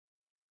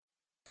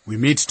We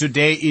meet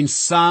today in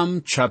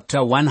Psalm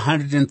chapter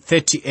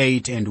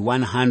 138 and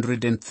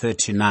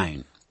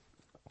 139.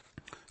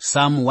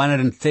 Psalm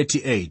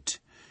 138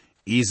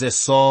 is a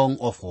song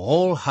of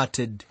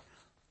wholehearted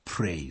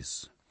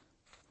praise.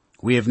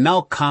 We have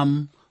now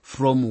come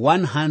from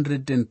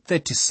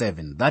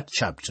 137, that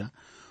chapter,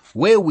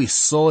 where we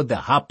saw the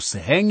harps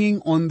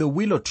hanging on the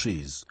willow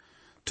trees,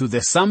 to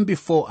the psalm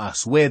before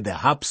us where the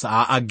harps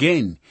are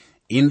again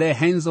in the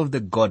hands of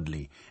the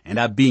godly and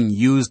are being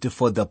used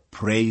for the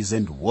praise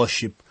and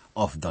worship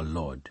of the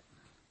Lord.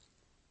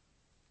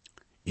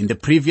 In the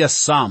previous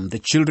psalm, the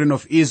children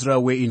of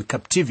Israel were in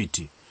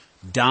captivity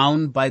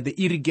down by the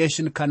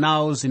irrigation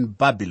canals in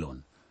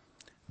Babylon.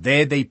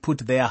 There they put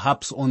their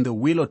harps on the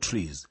willow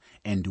trees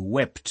and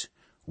wept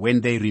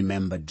when they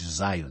remembered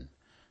Zion.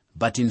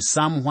 But in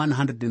Psalm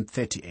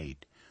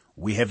 138,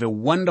 we have a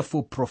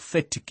wonderful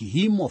prophetic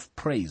hymn of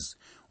praise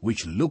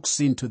which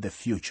looks into the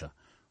future,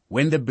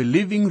 when the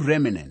believing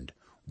remnant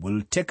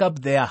will take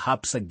up their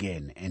harps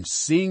again and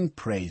sing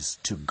praise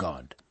to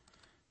God.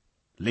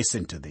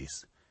 Listen to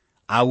this.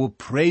 I will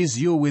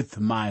praise you with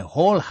my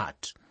whole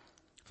heart.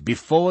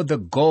 Before the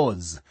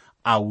gods,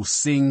 I will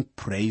sing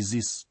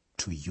praises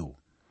to you.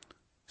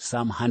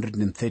 Psalm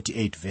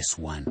 138 verse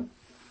 1.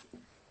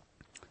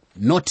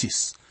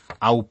 Notice,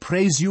 I will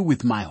praise you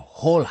with my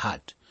whole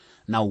heart.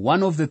 Now,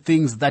 one of the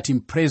things that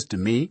impressed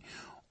me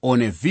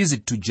on a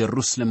visit to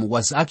Jerusalem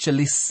was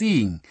actually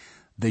seeing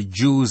the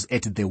Jews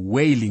at the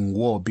Wailing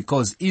Wall,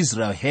 because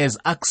Israel has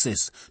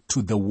access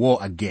to the war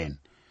again.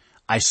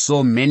 I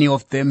saw many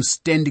of them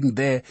standing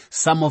there,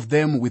 some of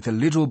them with a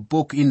little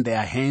book in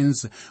their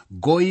hands,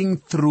 going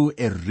through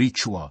a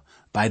ritual.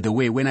 By the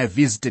way, when I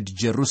visited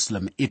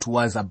Jerusalem, it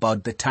was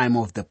about the time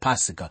of the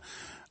Passover,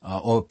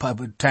 or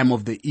time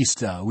of the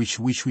Easter, which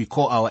we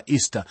call our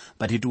Easter,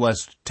 but it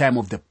was time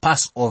of the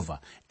Passover,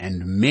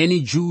 and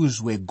many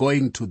Jews were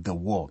going to the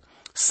war.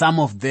 Some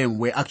of them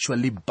were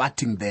actually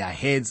batting their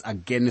heads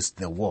against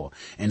the wall,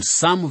 and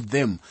some of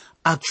them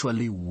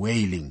actually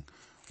wailing,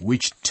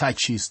 which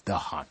touches the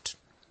heart.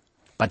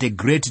 But a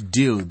great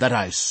deal that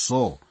I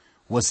saw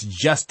was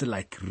just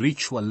like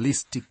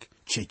ritualistic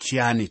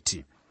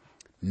churchianity,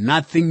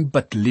 nothing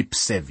but lip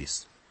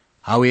service.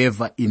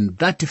 However, in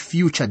that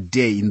future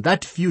day, in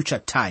that future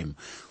time,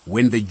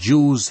 when the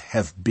Jews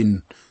have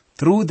been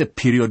through the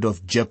period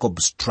of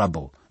Jacob's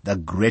trouble, the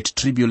great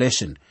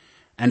tribulation,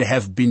 and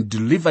have been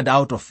delivered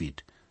out of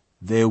it,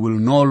 there will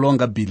no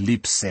longer be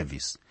lip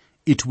service.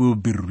 It will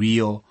be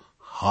real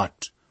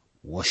heart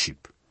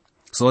worship.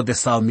 So the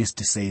psalmist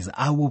says,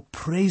 I will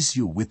praise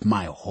you with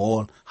my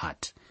whole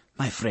heart.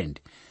 My friend,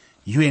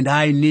 you and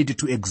I need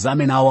to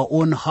examine our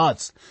own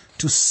hearts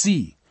to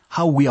see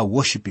how we are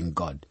worshiping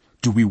God.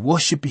 Do we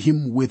worship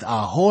Him with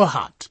our whole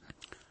heart?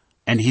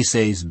 And he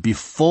says,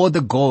 before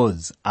the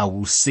gods, I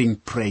will sing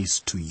praise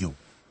to you.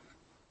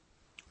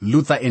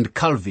 Luther and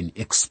Calvin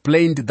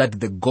explained that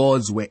the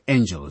gods were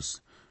angels.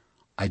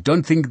 I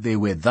don't think they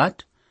were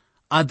that.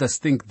 Others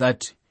think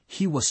that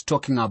he was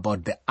talking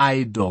about the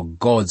idol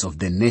gods of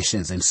the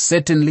nations, and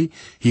certainly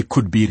he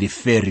could be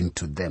referring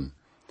to them.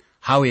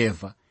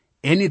 However,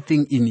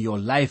 anything in your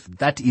life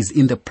that is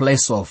in the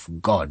place of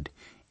God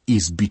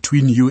is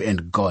between you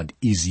and God,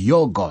 is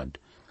your God.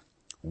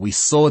 We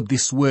saw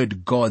this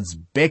word gods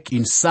back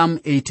in Psalm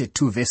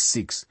 82 verse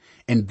 6,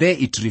 and there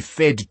it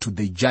referred to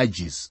the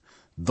judges,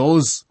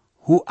 those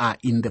who are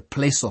in the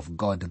place of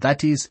God,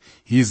 that is,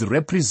 His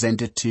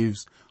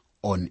representatives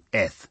on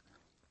earth.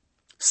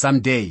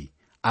 Someday,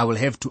 I will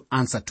have to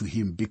answer to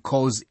Him,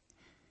 because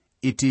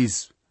it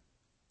is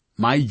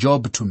my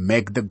job to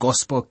make the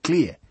gospel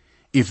clear.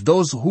 If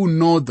those who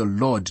know the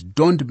Lord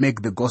don't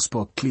make the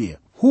gospel clear,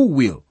 who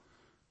will?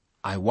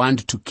 I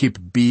want to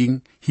keep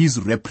being His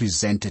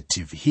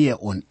representative here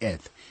on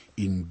earth,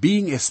 in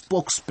being a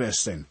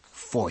spokesperson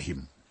for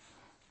Him.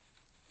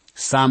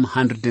 Psalm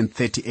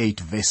 138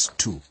 verse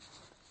 2.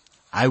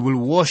 I will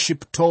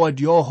worship toward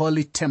your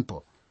holy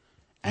temple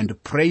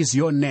and praise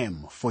your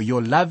name for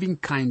your loving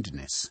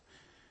kindness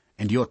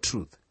and your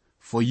truth,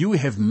 for you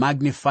have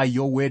magnified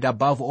your word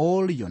above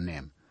all your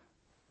name.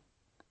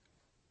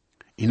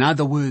 In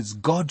other words,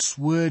 God's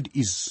word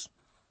is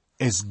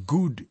as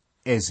good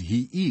as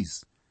He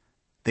is.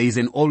 There is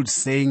an old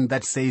saying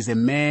that says a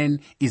man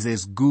is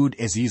as good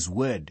as his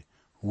word.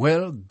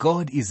 Well,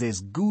 God is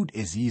as good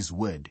as His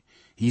word.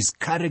 His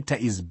character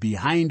is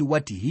behind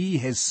what He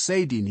has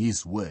said in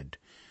His word.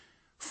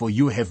 For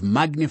you have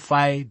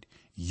magnified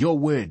your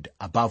word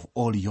above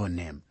all your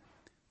name.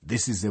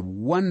 This is a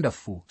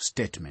wonderful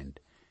statement.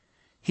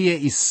 Here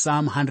is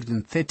Psalm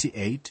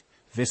 138,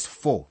 verse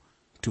 4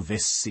 to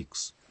verse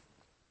 6.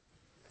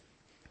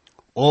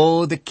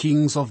 All the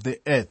kings of the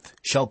earth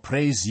shall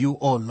praise you,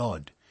 O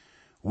Lord,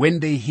 when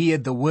they hear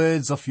the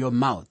words of your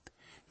mouth.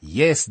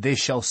 Yes, they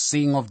shall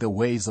sing of the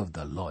ways of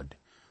the Lord.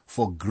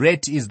 For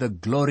great is the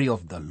glory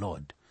of the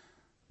Lord.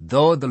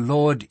 Though the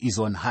Lord is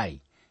on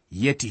high,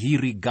 yet He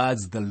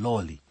regards the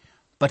lowly,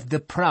 but the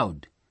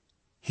proud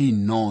He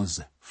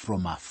knows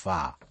from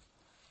afar.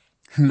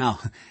 Now,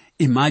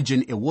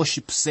 Imagine a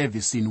worship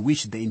service in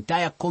which the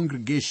entire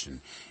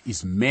congregation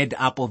is made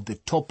up of the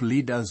top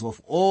leaders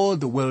of all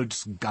the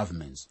world's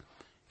governments.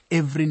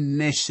 Every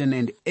nation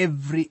and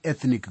every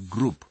ethnic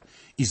group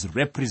is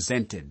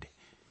represented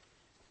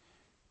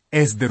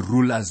as the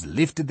rulers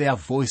lift their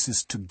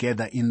voices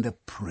together in the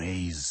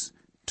praise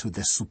to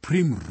the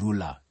supreme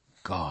ruler,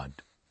 God.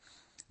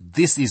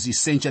 This is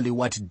essentially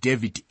what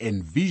David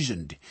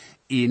envisioned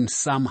in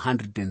Psalm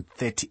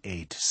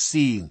 138,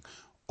 seeing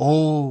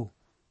all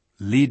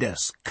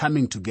leaders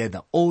coming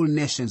together, all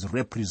nations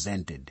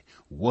represented,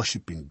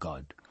 worshiping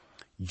God.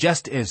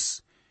 Just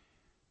as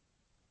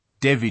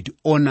David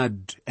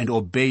honored and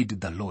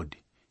obeyed the Lord,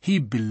 he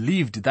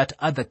believed that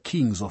other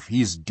kings of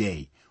his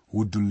day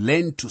would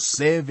learn to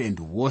serve and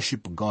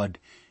worship God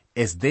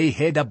as they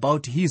heard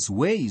about his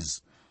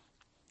ways.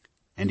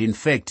 And in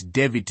fact,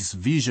 David's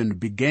vision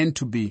began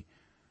to be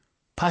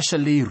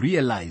partially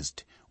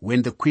realized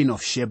when the Queen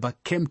of Sheba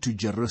came to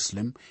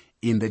Jerusalem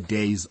in the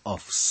days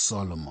of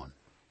Solomon.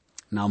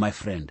 Now, my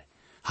friend,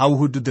 how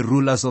would the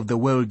rulers of the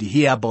world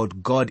hear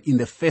about God in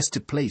the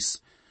first place?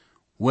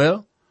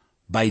 Well,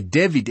 by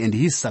David and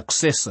his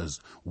successors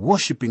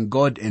worshiping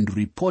God and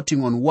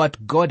reporting on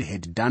what God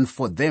had done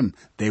for them,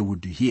 they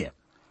would hear.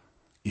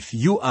 If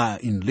you are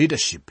in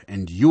leadership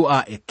and you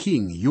are a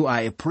king, you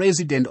are a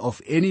president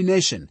of any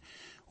nation,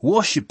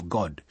 worship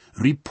God,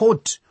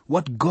 report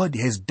what God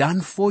has done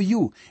for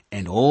you,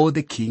 and all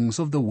the kings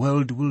of the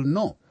world will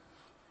know.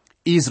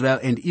 Israel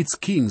and its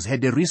kings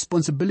had a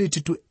responsibility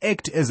to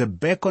act as a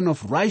beacon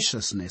of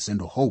righteousness and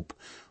hope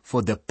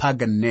for the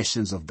pagan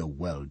nations of the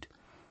world.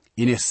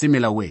 In a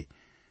similar way,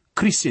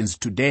 Christians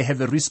today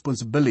have a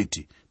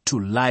responsibility to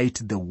light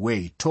the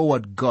way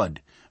toward God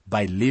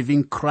by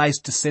living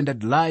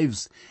Christ-centered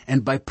lives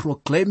and by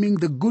proclaiming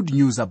the good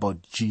news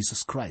about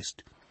Jesus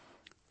Christ.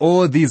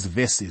 All these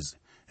verses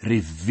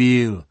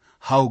reveal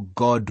how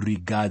God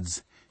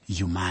regards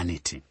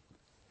humanity.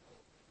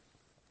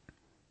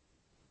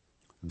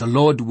 The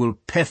Lord will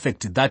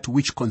perfect that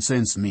which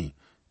concerns me.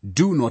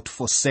 Do not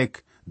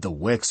forsake the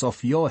works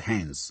of your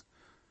hands.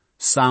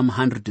 Psalm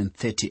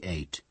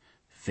 138,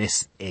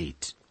 verse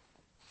 8.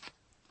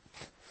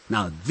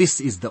 Now,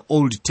 this is the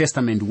Old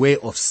Testament way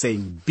of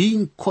saying,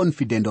 being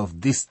confident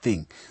of this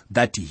thing,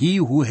 that he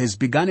who has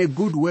begun a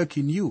good work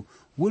in you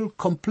will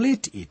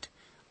complete it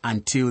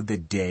until the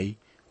day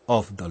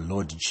of the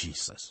Lord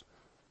Jesus.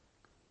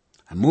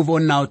 I move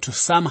on now to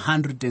Psalm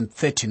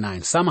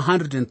 139. Psalm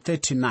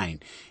 139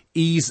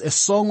 is a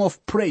song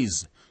of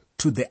praise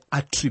to the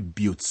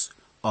attributes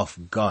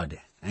of God.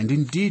 And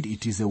indeed,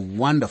 it is a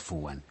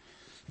wonderful one.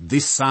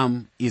 This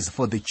psalm is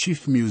for the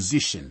chief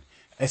musician,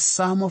 a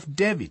psalm of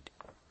David.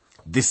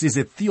 This is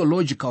a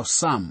theological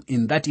psalm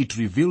in that it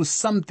reveals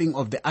something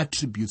of the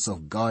attributes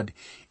of God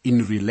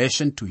in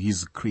relation to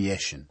his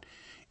creation.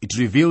 It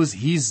reveals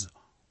his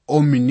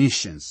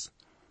omniscience,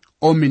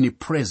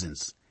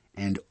 omnipresence,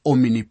 and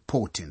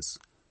omnipotence.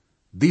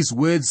 These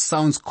words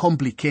sound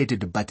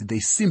complicated, but they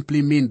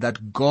simply mean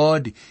that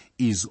God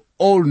is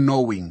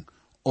all-knowing,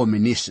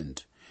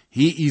 omniscient.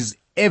 He is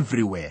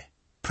everywhere,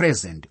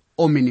 present,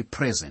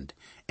 omnipresent,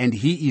 and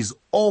he is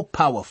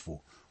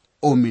all-powerful,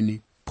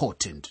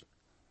 omnipotent.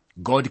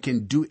 God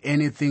can do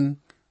anything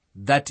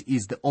that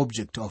is the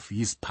object of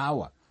his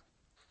power.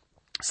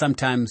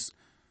 Sometimes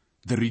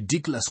the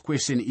ridiculous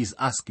question is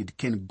asked,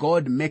 can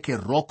God make a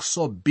rock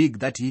so big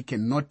that he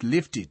cannot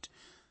lift it?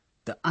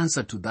 The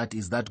answer to that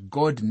is that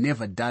God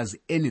never does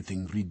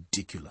anything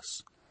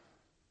ridiculous.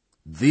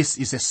 This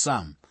is a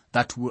psalm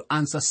that will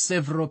answer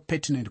several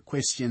pertinent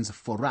questions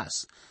for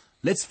us.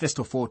 Let's first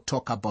of all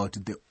talk about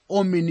the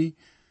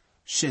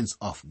omniscience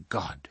of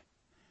God.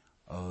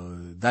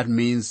 That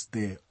means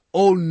the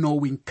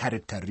all-knowing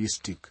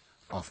characteristic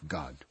of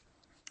God.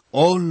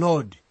 O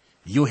Lord,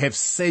 you have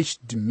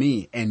searched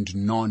me and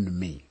known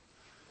me.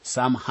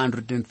 Psalm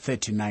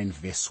 139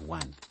 verse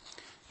 1.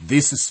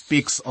 This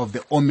speaks of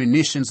the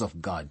omniscience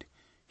of God.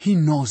 He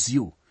knows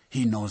you.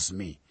 He knows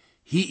me.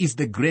 He is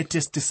the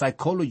greatest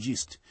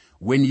psychologist.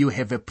 When you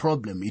have a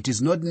problem, it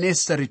is not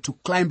necessary to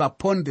climb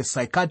upon the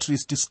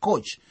psychiatrist's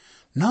couch.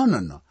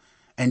 No.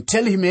 And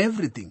tell him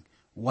everything.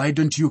 Why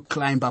don't you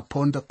climb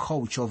upon the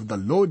couch of the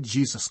Lord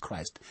Jesus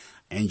Christ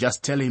and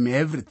just tell him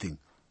everything?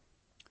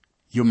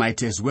 You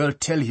might as well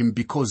tell him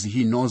because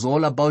he knows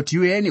all about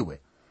you anyway.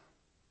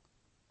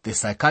 The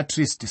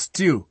psychiatrist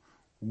still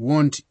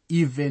won't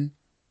even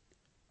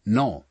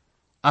know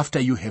after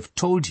you have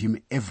told him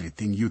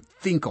everything you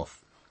think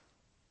of.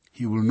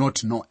 He will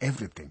not know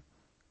everything.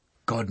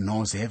 God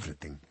knows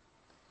everything.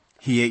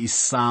 Here is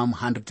Psalm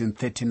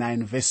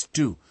 139 verse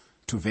 2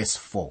 to verse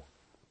 4.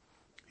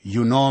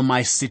 You know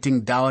my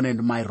sitting down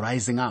and my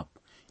rising up.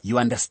 You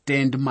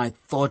understand my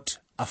thought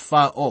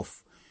afar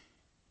off.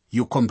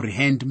 You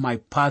comprehend my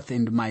path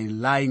and my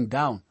lying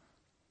down.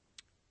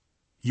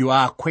 You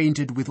are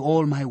acquainted with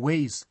all my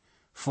ways,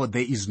 for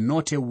there is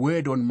not a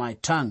word on my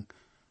tongue.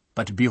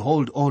 But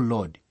behold, O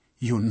Lord,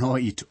 you know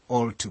it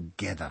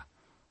altogether.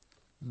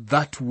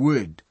 That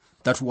word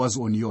that was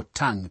on your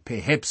tongue,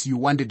 perhaps you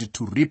wanted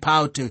to rip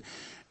out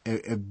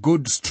a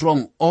good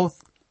strong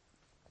oath.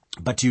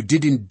 but you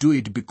didn't do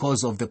it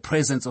because of the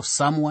presence of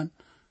someone,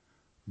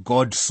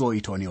 God saw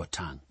it on your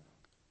tongue.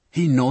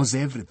 He knows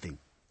everything.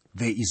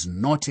 There is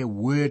not a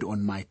word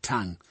on my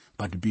tongue,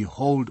 but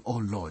behold, O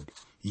Lord,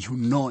 you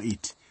know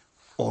it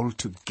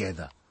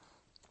altogether.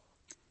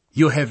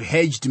 You have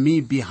hedged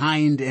me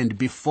behind and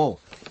before.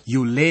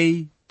 You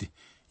laid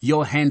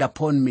your hand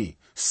upon me.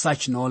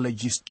 Such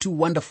knowledge is too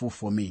wonderful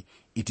for me.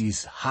 It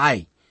is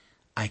high.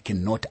 I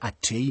cannot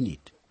attain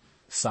it.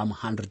 Psalm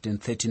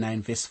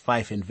 139 verse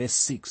 5 and verse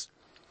 6.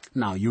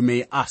 Now you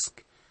may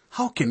ask,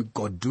 how can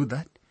God do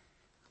that?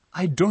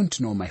 I don't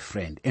know, my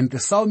friend. And the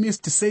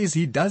psalmist says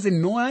he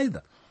doesn't know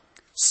either.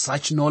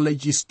 Such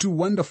knowledge is too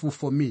wonderful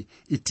for me.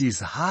 It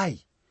is high.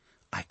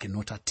 I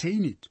cannot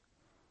attain it.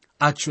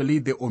 Actually,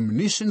 the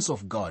omniscience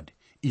of God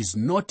is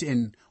not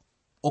an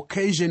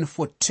occasion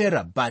for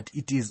terror, but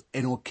it is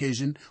an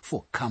occasion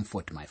for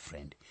comfort, my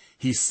friend.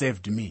 He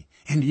saved me,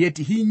 and yet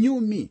he knew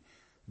me.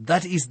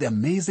 That is the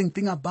amazing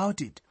thing about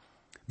it.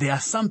 There are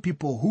some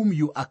people whom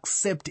you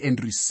accept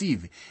and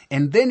receive,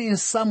 and then in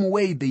some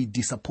way they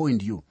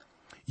disappoint you.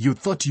 You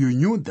thought you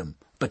knew them,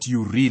 but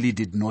you really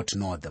did not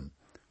know them.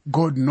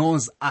 God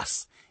knows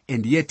us,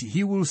 and yet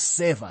he will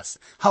save us.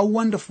 How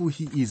wonderful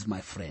he is,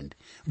 my friend.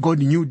 God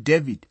knew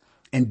David,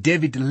 and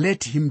David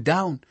let him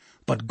down,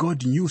 but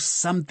God knew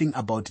something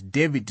about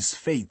David's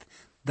faith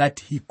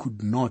that he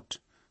could not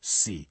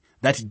see,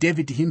 that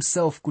David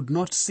himself could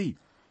not see.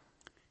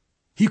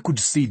 He could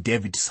see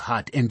David's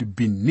heart, and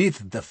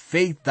beneath the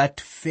faith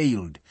that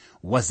failed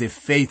was a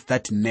faith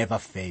that never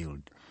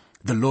failed.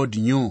 The Lord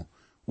knew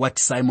what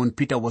Simon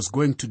Peter was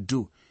going to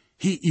do.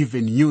 He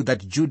even knew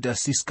that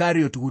Judas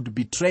Iscariot would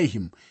betray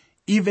him,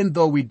 even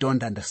though we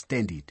don't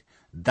understand it.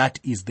 That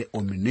is the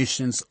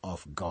omniscience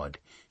of God.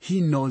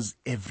 He knows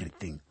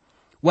everything.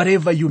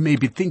 Whatever you may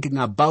be thinking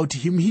about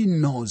him, he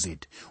knows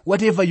it.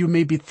 Whatever you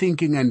may be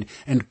thinking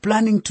and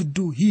planning to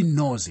do, he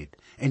knows it.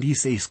 And he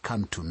says,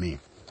 come to me.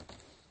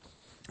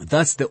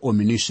 That's the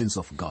omniscience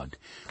of God.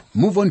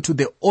 Move on to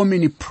the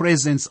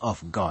omnipresence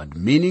of God,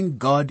 meaning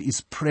God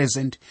is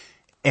present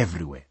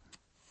everywhere.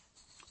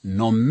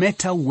 No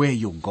matter where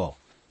you go,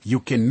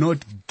 you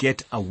cannot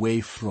get away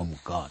from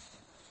God.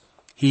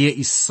 Here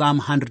is Psalm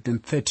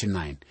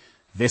 139,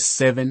 verse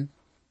 7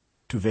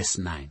 to verse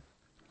 9.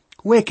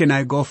 Where can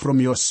I go from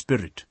your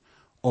spirit?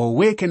 Or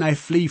where can I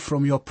flee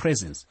from your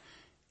presence?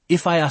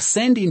 If I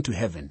ascend into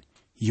heaven,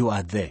 you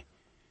are there.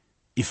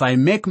 If I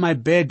make my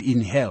bed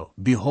in hell,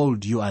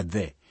 behold, you are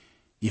there.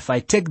 If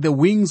I take the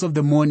wings of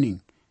the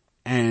morning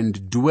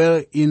and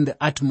dwell in the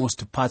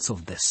utmost parts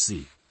of the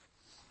sea.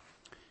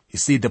 You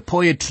see, the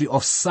poetry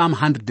of Psalm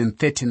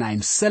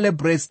 139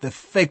 celebrates the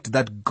fact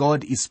that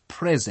God is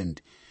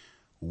present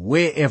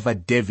wherever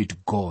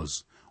David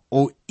goes,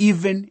 or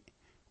even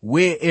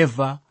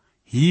wherever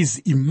his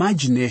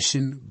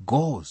imagination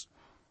goes.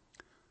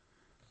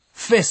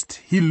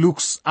 First, he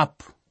looks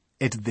up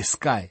at the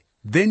sky,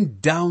 then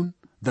down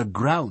the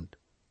ground.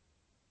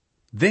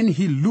 Then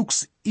he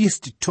looks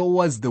east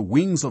towards the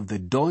wings of the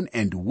dawn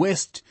and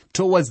west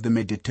towards the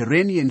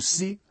Mediterranean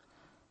Sea.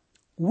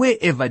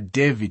 Wherever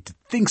David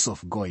thinks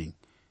of going,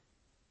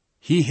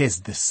 he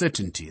has the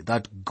certainty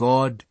that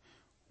God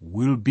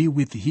will be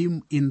with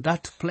him in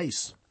that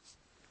place.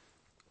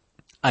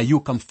 Are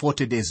you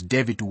comforted as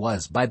David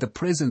was by the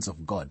presence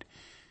of God?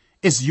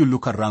 As you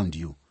look around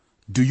you,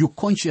 do you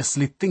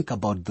consciously think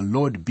about the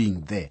Lord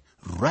being there,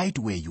 right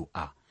where you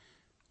are?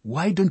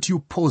 Why don't you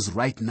pause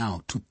right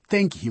now to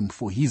thank him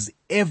for his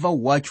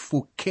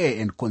ever-watchful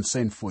care and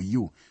concern for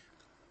you?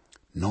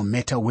 No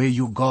matter where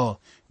you go,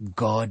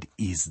 God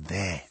is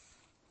there.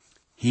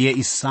 Here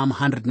is Psalm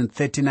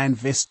 139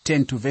 verse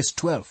 10 to verse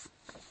 12.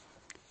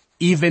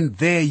 Even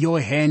there your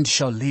hand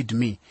shall lead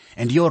me,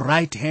 and your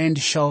right hand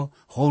shall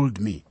hold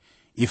me.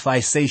 If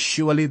I say,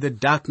 surely the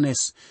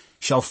darkness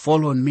shall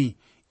fall on me,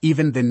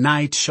 even the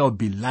night shall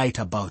be light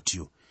about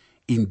you.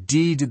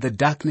 Indeed, the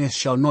darkness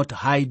shall not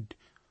hide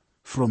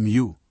from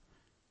you,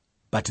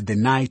 but the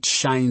night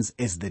shines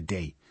as the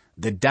day.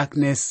 The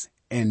darkness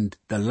and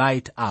the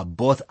light are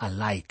both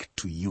alike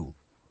to you.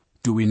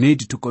 Do we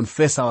need to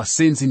confess our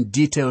sins in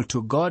detail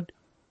to God?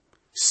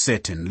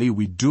 Certainly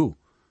we do.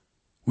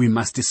 We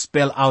must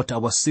spell out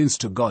our sins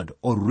to God.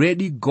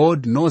 Already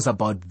God knows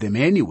about them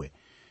anyway.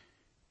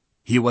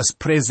 He was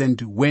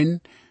present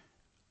when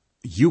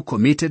you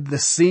committed the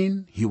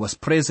sin. He was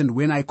present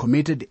when I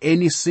committed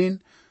any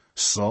sin.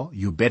 So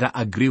you better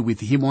agree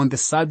with him on the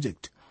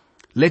subject.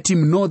 Let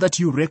him know that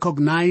you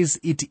recognize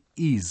it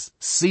is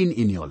sin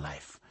in your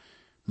life.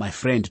 My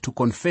friend, to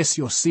confess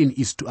your sin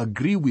is to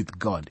agree with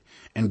God.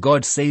 And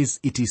God says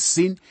it is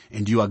sin,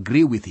 and you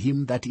agree with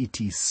him that it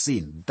is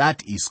sin.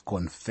 That is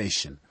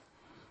confession.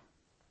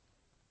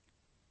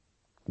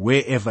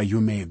 Wherever you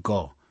may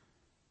go,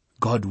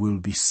 God will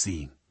be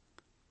seeing.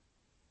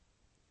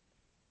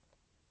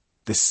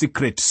 The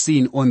secret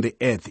sin on the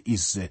earth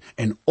is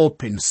an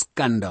open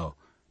scandal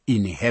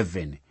in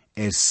heaven,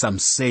 as some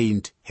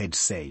saint had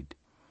said.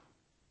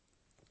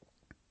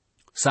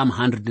 Psalm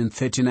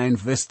 139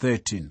 verse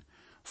 13.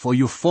 For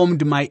you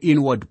formed my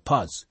inward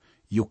parts.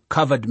 You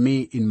covered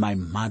me in my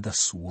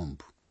mother's womb.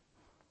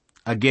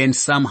 Again,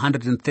 Psalm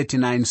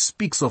 139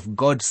 speaks of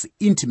God's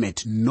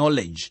intimate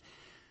knowledge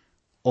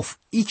of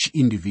each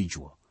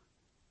individual.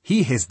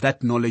 He has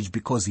that knowledge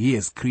because he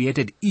has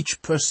created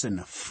each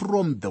person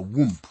from the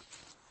womb.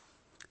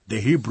 The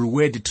Hebrew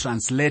word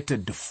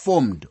translated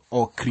formed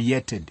or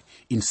created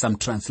in some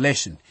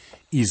translation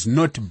is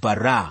not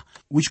bara,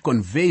 which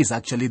conveys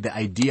actually the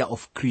idea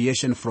of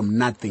creation from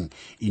nothing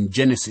in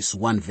Genesis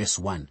 1 verse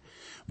 1.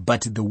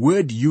 But the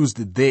word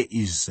used there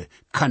is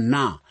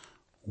kana,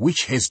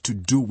 which has to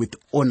do with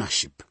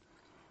ownership.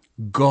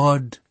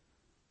 God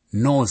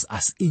knows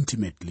us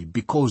intimately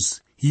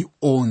because he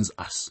owns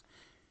us.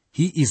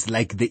 He is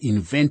like the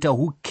inventor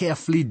who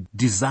carefully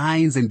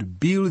designs and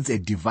builds a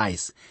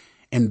device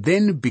and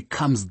then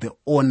becomes the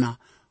owner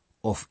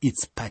of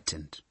its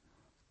patent.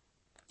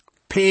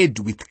 Paired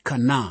with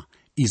kana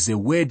is a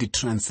word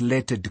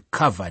translated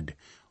covered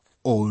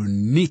or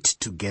knit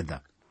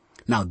together.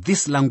 Now,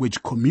 this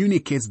language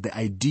communicates the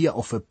idea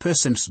of a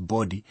person's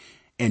body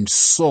and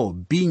soul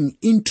being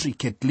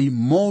intricately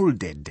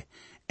molded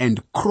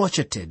and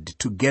crocheted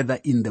together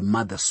in the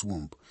mother's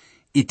womb.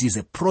 It is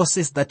a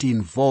process that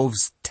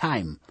involves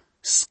time,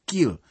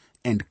 skill,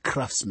 and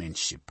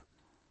craftsmanship.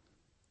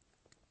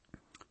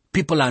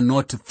 People are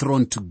not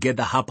thrown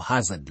together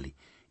haphazardly.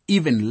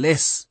 Even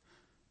less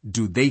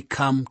do they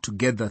come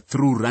together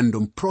through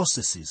random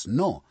processes.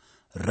 No,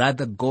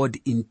 rather God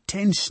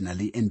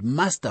intentionally and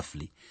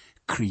masterfully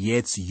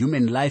creates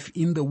human life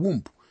in the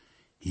womb.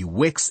 He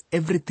works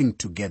everything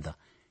together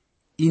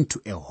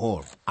into a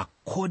whole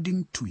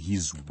according to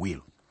his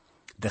will.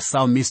 The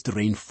psalmist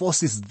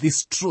reinforces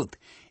this truth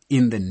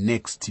in the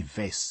next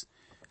verse.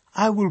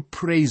 I will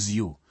praise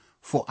you,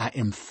 for I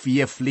am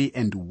fearfully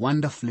and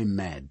wonderfully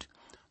made.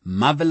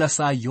 Marvelous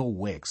are your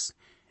works,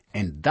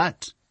 and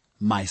that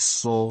my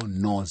soul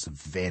knows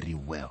very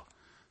well.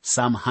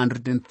 Psalm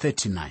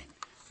 139,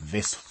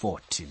 verse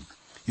 14.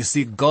 You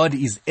see, God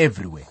is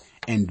everywhere,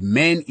 and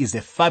man is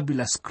a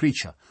fabulous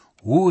creature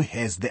who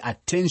has the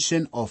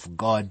attention of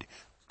God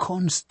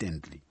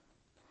constantly.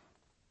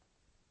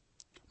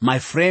 My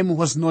frame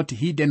was not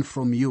hidden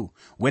from you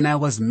when I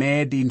was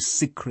made in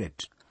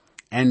secret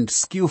and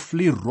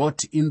skillfully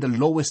wrought in the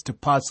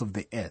lowest parts of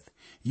the earth.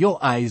 Your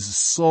eyes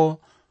saw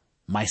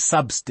my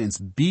substance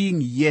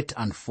being yet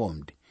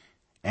unformed,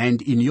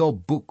 and in your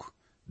book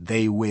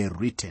they were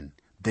written,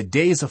 the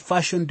days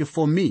fashioned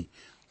for me,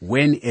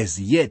 when as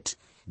yet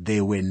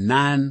there were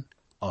none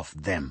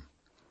of them.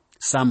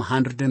 Psalm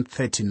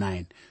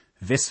 139,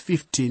 verse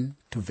 15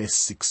 to verse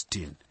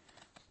 16.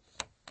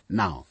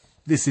 Now,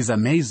 this is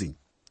amazing.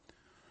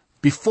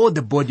 Before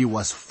the body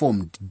was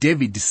formed,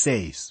 David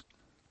says,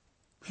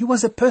 he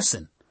was a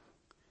person.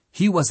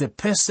 He was a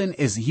person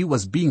as he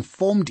was being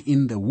formed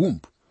in the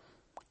womb.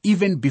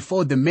 Even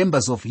before the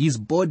members of his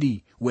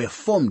body were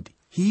formed,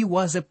 he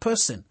was a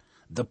person.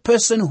 The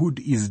personhood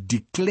is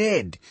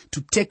declared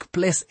to take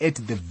place at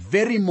the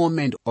very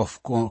moment of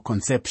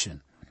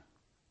conception.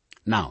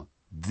 Now,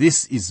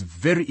 this is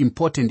very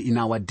important in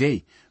our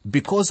day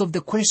because of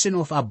the question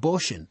of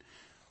abortion.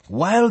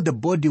 While the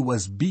body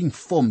was being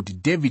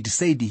formed, David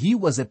said he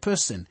was a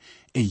person,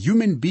 a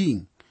human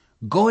being.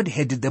 God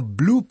had the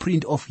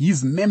blueprint of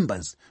his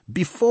members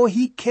before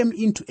he came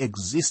into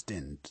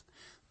existence.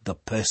 The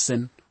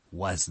person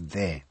was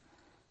there.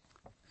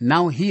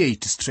 Now hear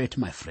it straight,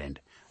 my friend.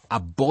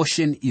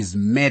 Abortion is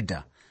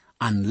murder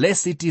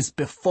unless it is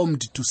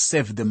performed to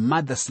save the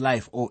mother's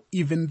life or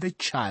even the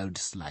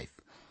child's life.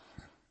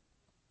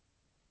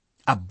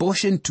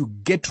 Abortion to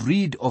get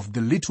rid of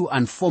the little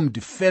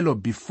unformed fellow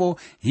before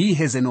he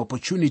has an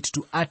opportunity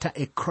to utter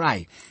a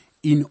cry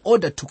in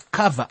order to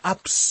cover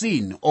up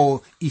sin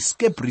or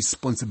escape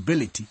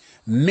responsibility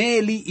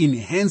merely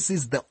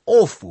enhances the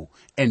awful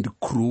and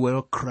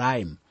cruel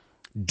crime.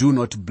 Do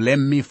not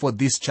blame me for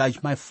this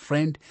charge, my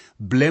friend.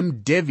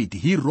 Blame David.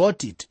 He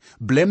wrote it.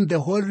 Blame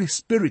the Holy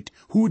Spirit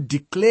who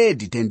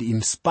declared it and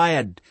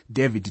inspired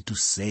David to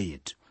say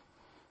it.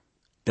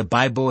 The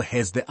Bible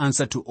has the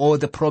answer to all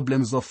the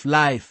problems of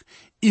life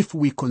if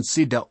we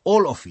consider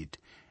all of it,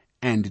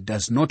 and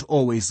does not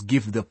always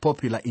give the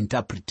popular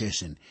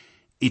interpretation.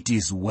 It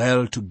is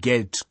well to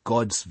get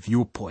God's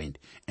viewpoint,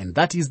 and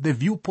that is the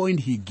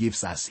viewpoint he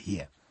gives us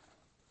here.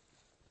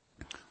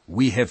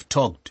 We have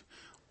talked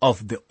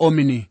of the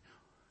omniscience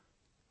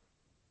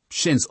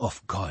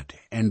of God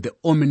and the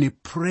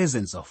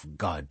omnipresence of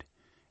God,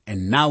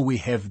 and now we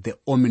have the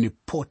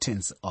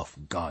omnipotence of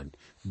God.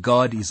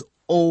 God is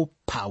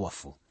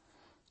all-powerful.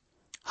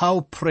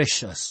 How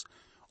precious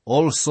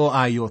also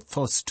are your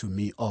thoughts to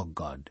me, O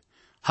God.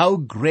 How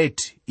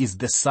great is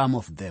the sum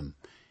of them.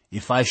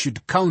 If I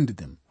should count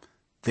them,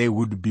 they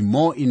would be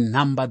more in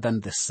number than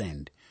the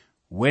sand.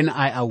 When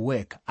I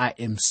awake, I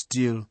am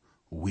still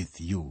with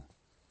you.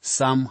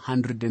 Psalm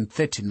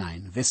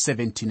 139, verse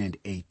 17 and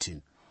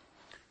 18.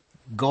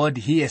 God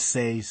here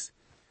says,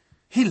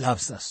 he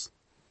loves us.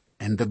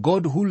 And the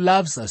God who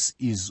loves us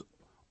is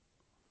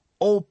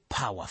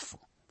all-powerful.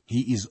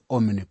 He is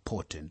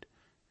omnipotent.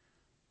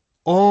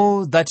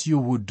 Oh, that you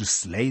would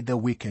slay the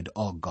wicked,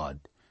 O God.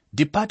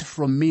 Depart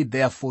from me,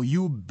 therefore,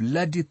 you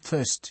bloody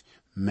thirst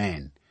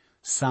men.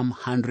 Psalm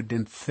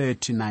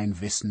 139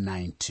 verse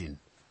 19.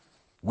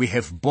 We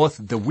have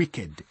both the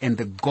wicked and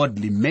the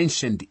godly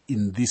mentioned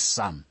in this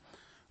psalm.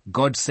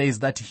 God says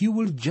that he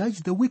will judge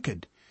the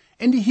wicked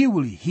and he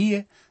will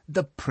hear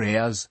the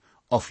prayers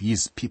of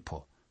his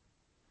people.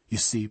 You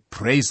see,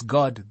 praise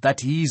God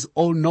that he is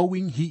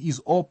all-knowing, he is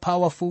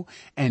all-powerful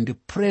and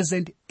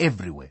present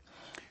everywhere.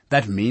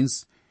 That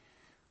means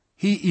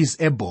he is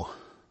able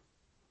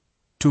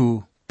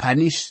to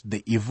punish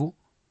the evil.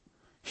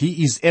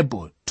 He is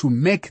able to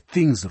make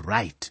things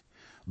right.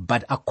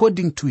 But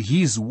according to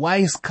his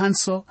wise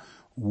counsel,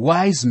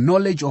 wise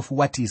knowledge of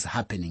what is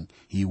happening,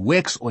 he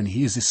works on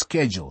his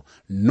schedule,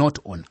 not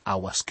on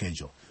our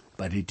schedule.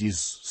 But it is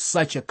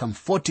such a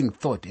comforting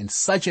thought and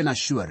such an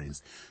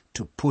assurance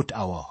to put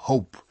our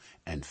hope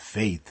and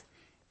faith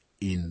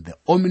in the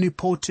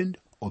omnipotent,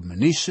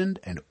 omniscient,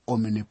 and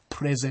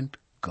omnipresent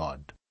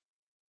God.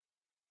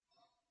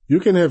 You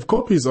can have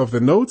copies of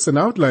the notes and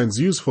outlines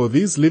used for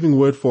these Living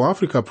Word for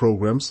Africa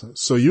programs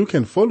so you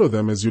can follow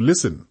them as you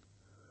listen.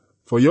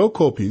 For your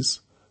copies,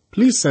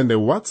 please send a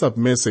WhatsApp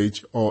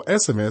message or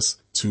SMS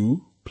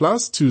to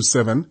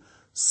 +27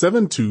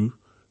 72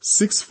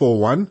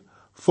 641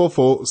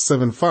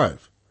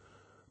 4475.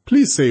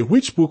 Please say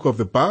which book of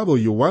the Bible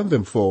you want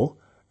them for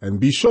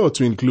and be sure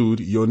to include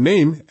your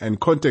name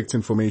and contact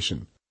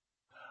information.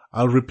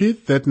 I'll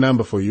repeat that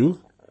number for you.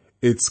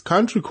 It's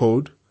country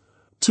code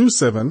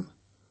 27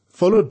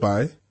 followed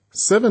by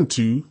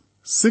 72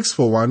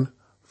 641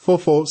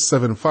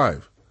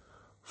 4475.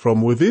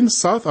 From within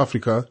South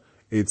Africa,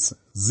 it's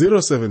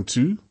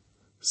 072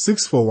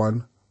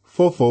 641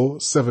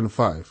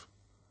 4475.